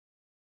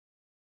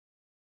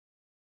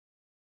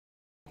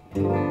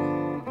Nice,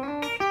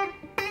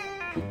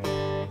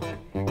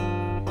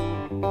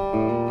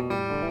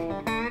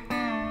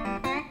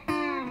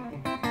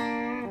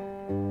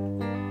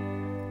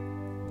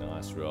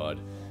 Rod.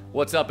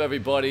 What's up,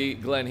 everybody?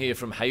 Glenn here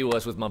from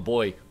Hayworth with my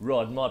boy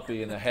Rod. Might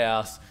be in the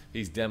house.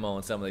 He's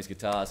demoing some of these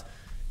guitars.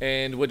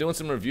 And we're doing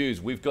some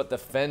reviews. We've got the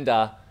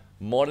Fender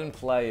Modern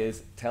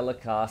Players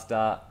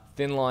Telecaster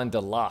Thinline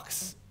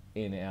Deluxe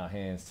in our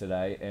hands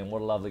today. And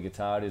what a lovely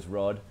guitar it is,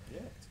 Rod. Yeah,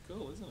 it's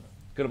cool, isn't it?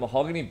 Got a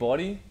mahogany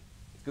body.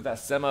 It's got that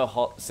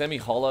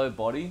semi-hollow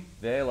body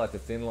there, like the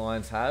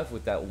Thinlines have,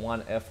 with that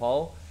one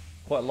F-hole.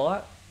 Quite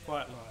light.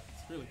 Quite light.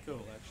 It's really cool,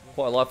 actually.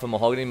 Quite light for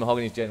mahogany.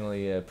 Mahogany is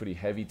generally a pretty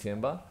heavy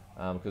timber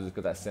because it's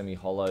got that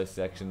semi-hollow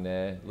section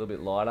there, a little bit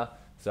lighter.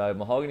 So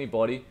mahogany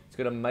body. It's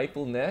got a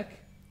maple neck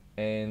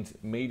and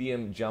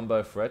medium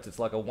jumbo frets. It's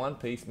like a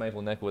one-piece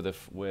maple neck where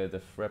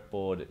the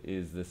fretboard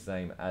is the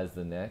same as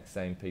the neck,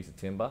 same piece of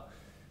timber.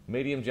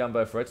 Medium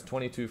jumbo frets,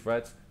 22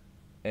 frets,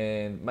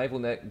 and maple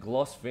neck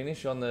gloss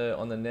finish on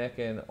the neck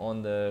and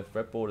on the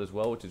fretboard as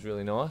well, which is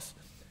really nice.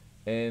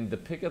 And the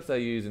pickups they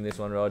use in this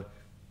one, Rod,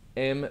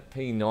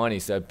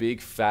 MP90, so big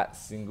fat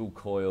single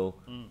coil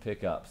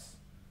pickups.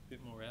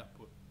 Bit more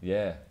output.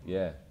 Yeah,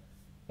 yeah.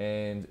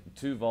 And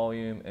 2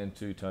 volume and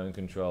 2 tone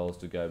controls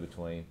to go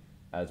between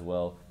as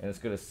well. And it's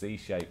got a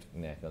C-shaped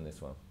neck on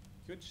this one.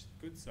 Good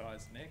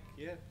sized neck,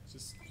 yeah. It's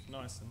just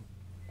nice and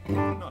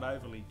not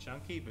overly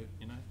chunky, but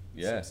you know,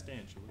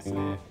 substantial.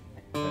 So,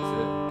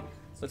 that's it.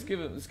 Let's give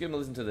him a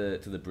listen to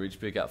the bridge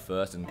pickup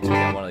first and check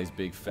out one of these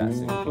big fat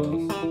single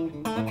coils.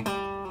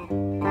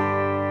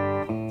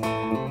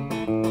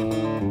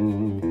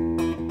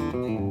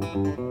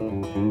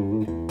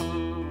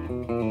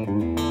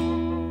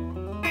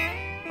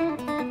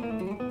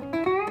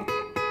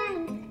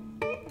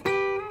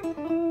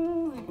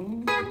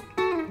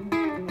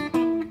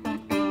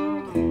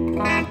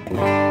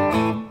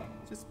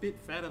 just a bit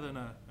fatter than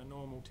a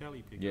normal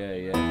Tele pickup. Yeah,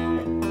 yeah.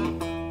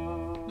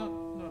 Not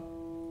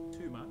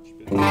too much,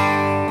 but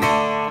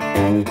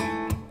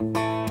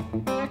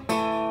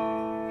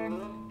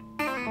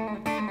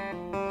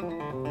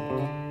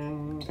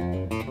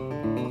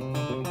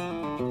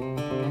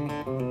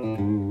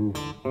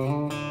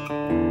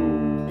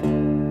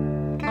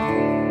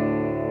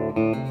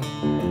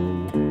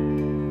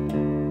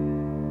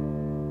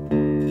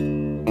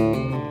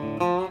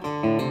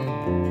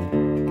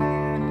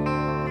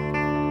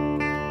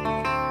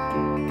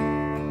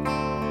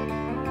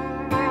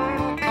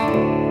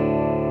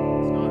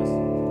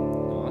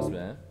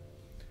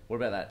What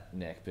about that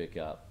neck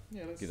pickup?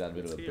 yeah, Give that a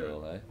bit of a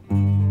bill, eh?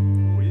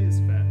 Oh, it is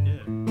fat,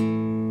 yeah.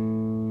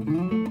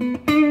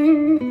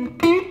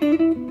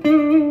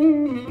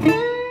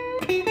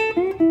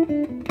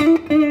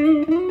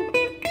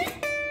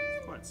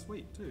 It's quite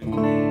sweet too.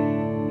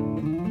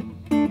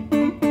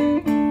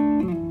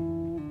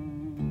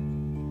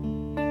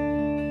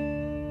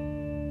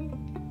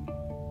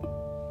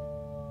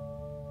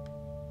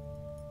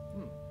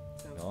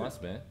 Nice,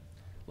 man.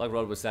 Like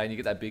Rod was saying, you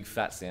get that big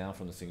fat sound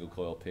from the single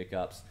coil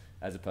pickups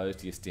as opposed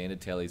to your standard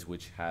Teles,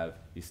 which have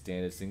your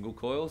standard single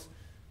coils.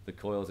 The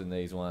coils in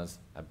these ones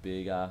are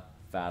bigger,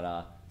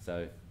 fatter,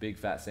 so big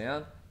fat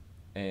sound,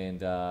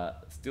 and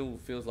still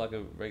feels like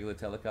a regular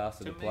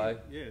Telecaster to play.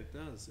 Yeah, it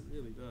does. It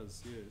really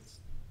does. Yeah, it's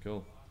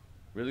cool.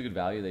 Really good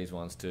value, these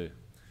ones too.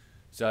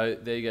 So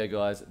there you go,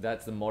 guys.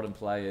 That's the Modern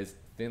Players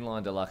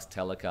Thinline Deluxe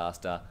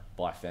Telecaster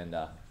by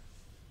Fender.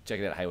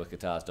 Check it out at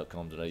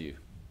hayworthguitars.com.au.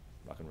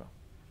 Rock and roll.